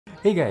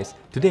Hey guys,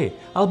 today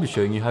I'll be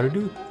showing you how to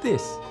do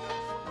this.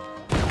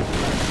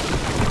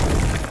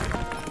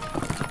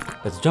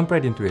 Let's jump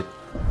right into it.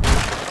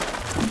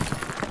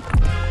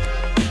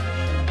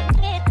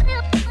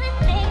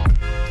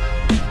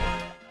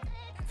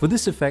 For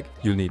this effect,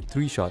 you'll need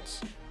 3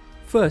 shots.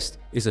 First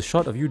is a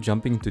shot of you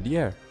jumping into the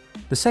air.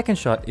 The second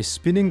shot is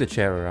spinning the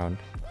chair around.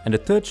 And the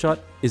third shot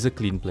is a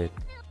clean plate.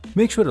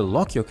 Make sure to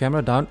lock your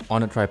camera down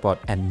on a tripod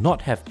and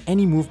not have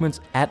any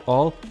movements at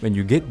all when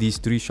you get these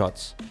 3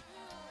 shots.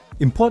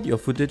 Import your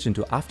footage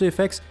into After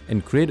Effects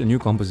and create a new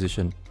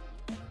composition.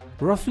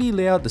 Roughly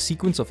lay out the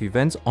sequence of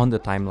events on the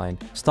timeline,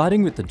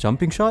 starting with the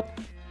jumping shot,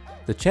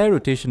 the chair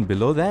rotation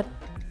below that,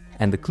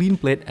 and the clean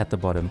plate at the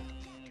bottom.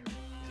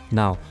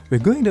 Now, we're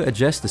going to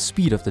adjust the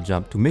speed of the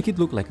jump to make it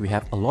look like we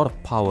have a lot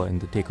of power in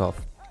the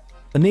takeoff.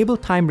 Enable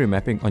time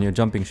remapping on your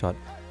jumping shot.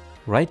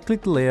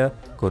 Right-click the layer,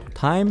 go to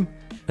Time,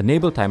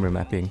 Enable time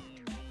remapping.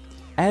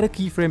 Add a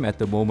keyframe at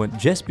the moment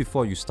just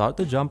before you start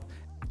the jump,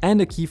 and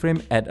a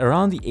keyframe at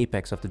around the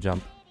apex of the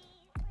jump.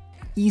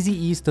 Easy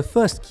ease the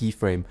first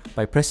keyframe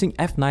by pressing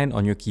F9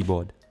 on your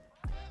keyboard.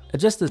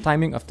 Adjust the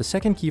timing of the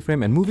second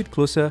keyframe and move it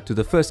closer to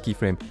the first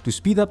keyframe to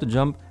speed up the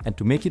jump and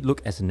to make it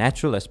look as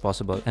natural as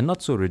possible and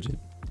not so rigid.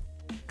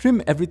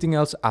 Trim everything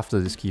else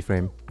after this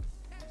keyframe.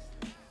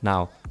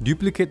 Now,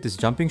 duplicate this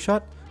jumping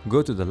shot,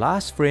 go to the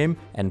last frame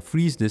and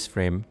freeze this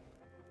frame.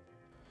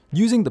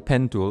 Using the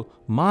pen tool,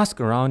 mask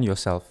around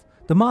yourself.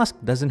 The mask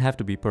doesn't have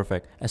to be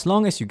perfect. As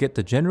long as you get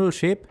the general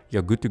shape,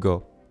 you're good to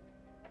go.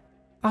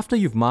 After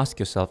you've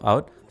masked yourself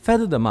out,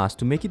 feather the mask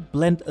to make it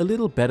blend a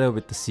little better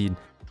with the scene.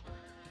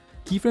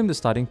 Keyframe the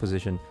starting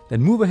position,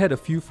 then move ahead a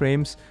few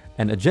frames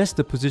and adjust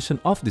the position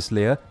of this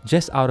layer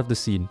just out of the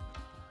scene.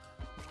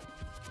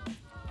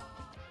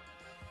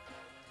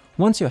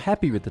 Once you're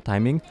happy with the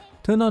timing,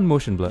 turn on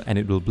motion blur and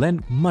it will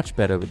blend much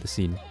better with the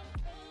scene.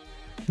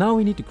 Now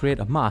we need to create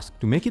a mask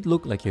to make it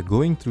look like you're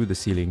going through the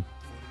ceiling.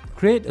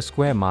 Create a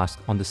square mask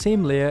on the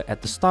same layer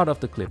at the start of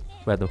the clip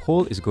where the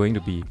hole is going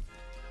to be.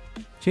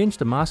 Change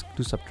the mask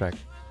to subtract.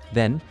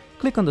 Then,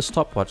 click on the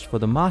stopwatch for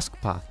the mask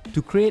path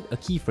to create a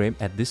keyframe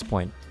at this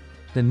point.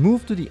 Then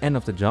move to the end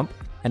of the jump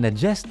and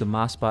adjust the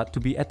mask path to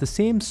be at the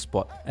same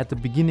spot at the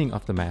beginning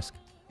of the mask.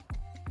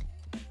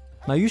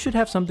 Now you should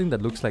have something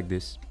that looks like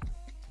this.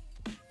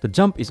 The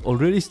jump is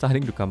already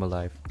starting to come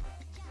alive.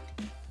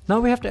 Now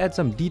we have to add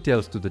some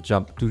details to the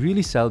jump to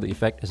really sell the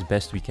effect as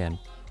best we can.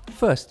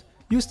 First,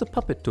 use the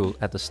puppet tool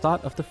at the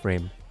start of the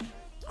frame.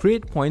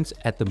 Create points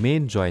at the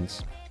main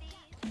joints.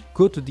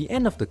 Go to the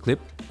end of the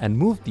clip and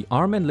move the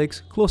arm and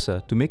legs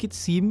closer to make it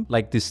seem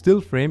like this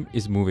still frame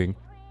is moving.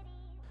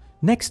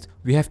 Next,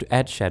 we have to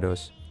add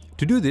shadows.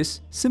 To do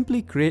this,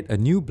 simply create a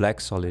new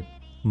black solid.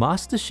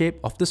 Mask the shape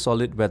of the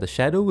solid where the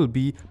shadow will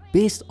be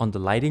based on the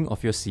lighting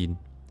of your scene.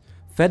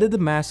 Feather the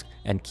mask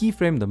and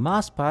keyframe the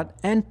mask part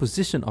and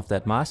position of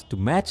that mask to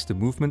match the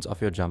movements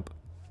of your jump.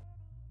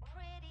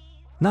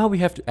 Now we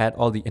have to add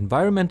all the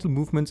environmental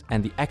movements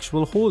and the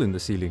actual hole in the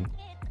ceiling.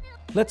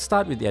 Let's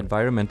start with the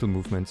environmental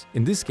movements,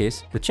 in this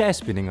case, the chair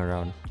spinning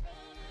around.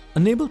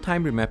 Enable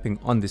time remapping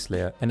on this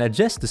layer and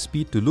adjust the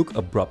speed to look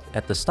abrupt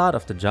at the start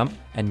of the jump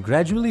and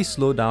gradually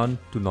slow down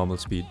to normal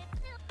speed.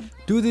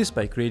 Do this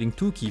by creating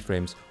 2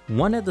 keyframes,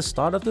 one at the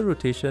start of the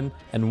rotation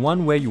and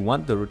one where you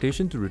want the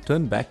rotation to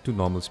return back to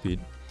normal speed.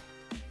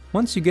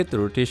 Once you get the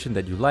rotation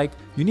that you like,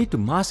 you need to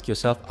mask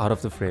yourself out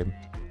of the frame.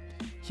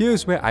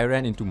 Here's where I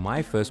ran into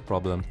my first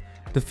problem.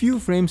 The few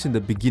frames in the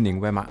beginning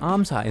where my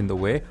arms are in the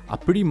way are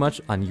pretty much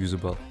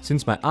unusable,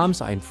 since my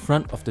arms are in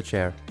front of the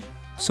chair.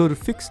 So to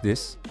fix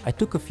this, I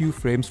took a few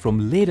frames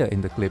from later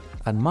in the clip,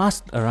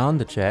 unmasked around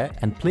the chair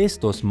and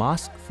placed those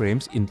masked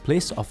frames in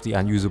place of the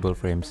unusable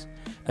frames.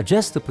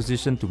 Adjust the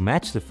position to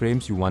match the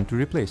frames you want to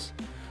replace.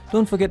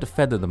 Don't forget to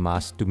feather the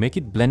mask to make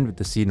it blend with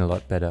the scene a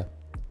lot better.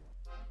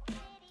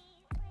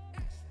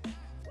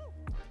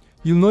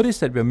 You'll notice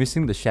that we're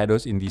missing the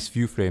shadows in these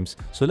few frames,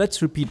 so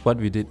let's repeat what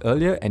we did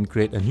earlier and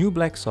create a new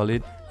black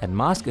solid and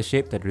mask a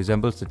shape that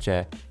resembles the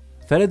chair.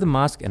 Feather the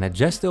mask and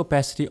adjust the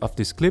opacity of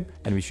this clip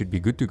and we should be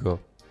good to go.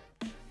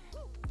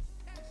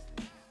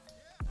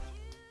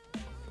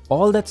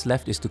 All that's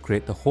left is to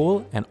create the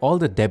hole and all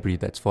the debris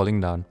that's falling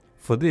down.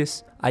 For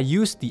this, I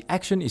used the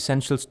Action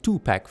Essentials 2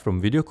 pack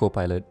from Video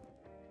Copilot.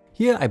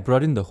 Here I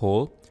brought in the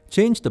hole,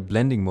 changed the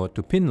blending mode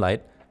to pin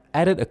light,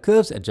 added a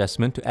curves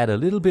adjustment to add a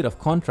little bit of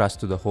contrast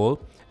to the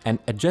hole, and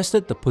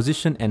adjusted the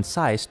position and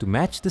size to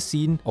match the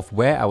scene of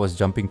where I was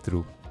jumping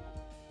through.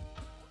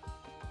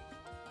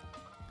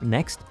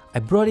 Next, I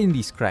brought in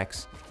these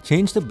cracks,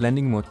 changed the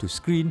blending mode to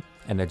screen,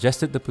 and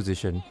adjusted the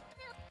position.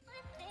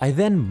 I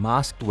then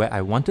masked where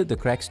I wanted the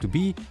cracks to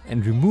be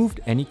and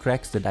removed any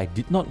cracks that I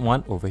did not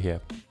want over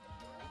here.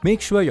 Make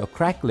sure your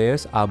crack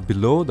layers are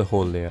below the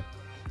hole layer.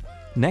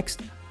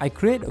 Next, I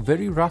create a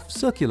very rough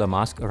circular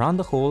mask around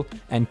the hole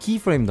and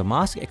keyframe the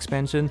mask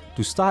expansion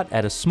to start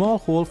at a small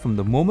hole from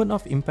the moment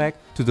of impact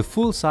to the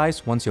full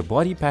size once your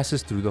body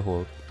passes through the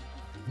hole.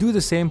 Do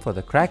the same for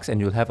the cracks and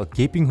you'll have a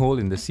gaping hole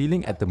in the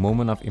ceiling at the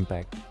moment of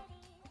impact.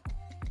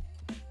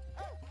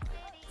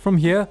 From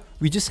here,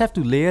 we just have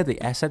to layer the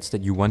assets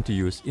that you want to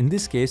use. In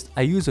this case,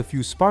 I use a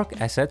few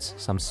spark assets,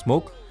 some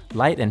smoke,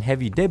 light and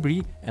heavy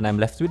debris, and I'm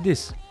left with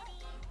this.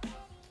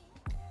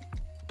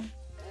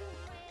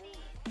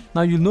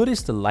 Now you'll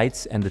notice the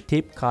lights and the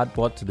taped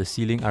cardboard to the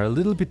ceiling are a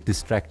little bit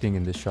distracting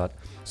in this shot,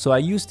 so I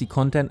use the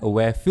content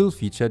aware fill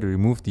feature to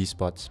remove these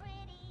spots.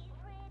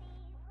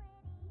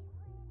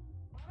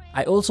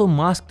 I also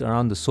masked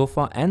around the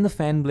sofa and the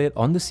fan blade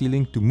on the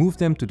ceiling to move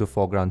them to the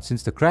foreground,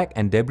 since the crack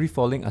and debris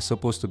falling are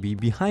supposed to be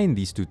behind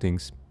these two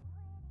things.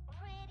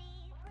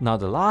 Now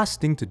the last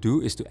thing to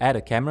do is to add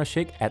a camera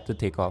shake at the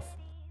takeoff.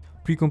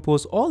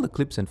 Pre-compose all the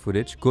clips and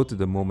footage, go to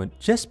the moment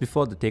just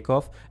before the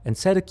takeoff and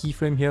set a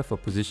keyframe here for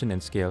position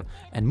and scale,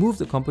 and move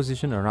the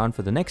composition around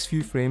for the next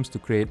few frames to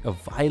create a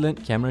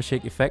violent camera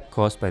shake effect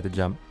caused by the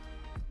jump.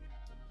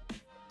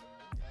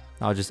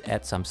 Now just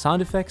add some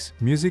sound effects,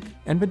 music,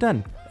 and we're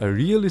done. A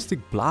realistic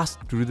blast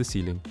through the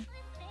ceiling.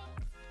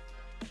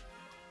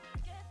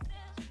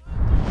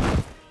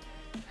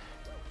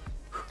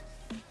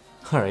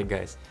 Alright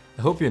guys,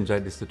 I hope you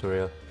enjoyed this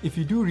tutorial. If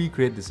you do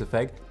recreate this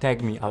effect,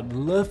 tag me. I'd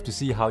love to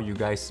see how you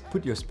guys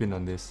put your spin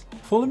on this.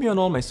 Follow me on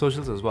all my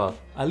socials as well.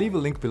 I'll leave a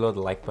link below the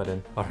like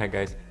button. Alright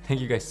guys,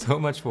 thank you guys so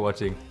much for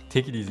watching.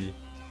 Take it easy.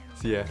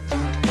 See ya.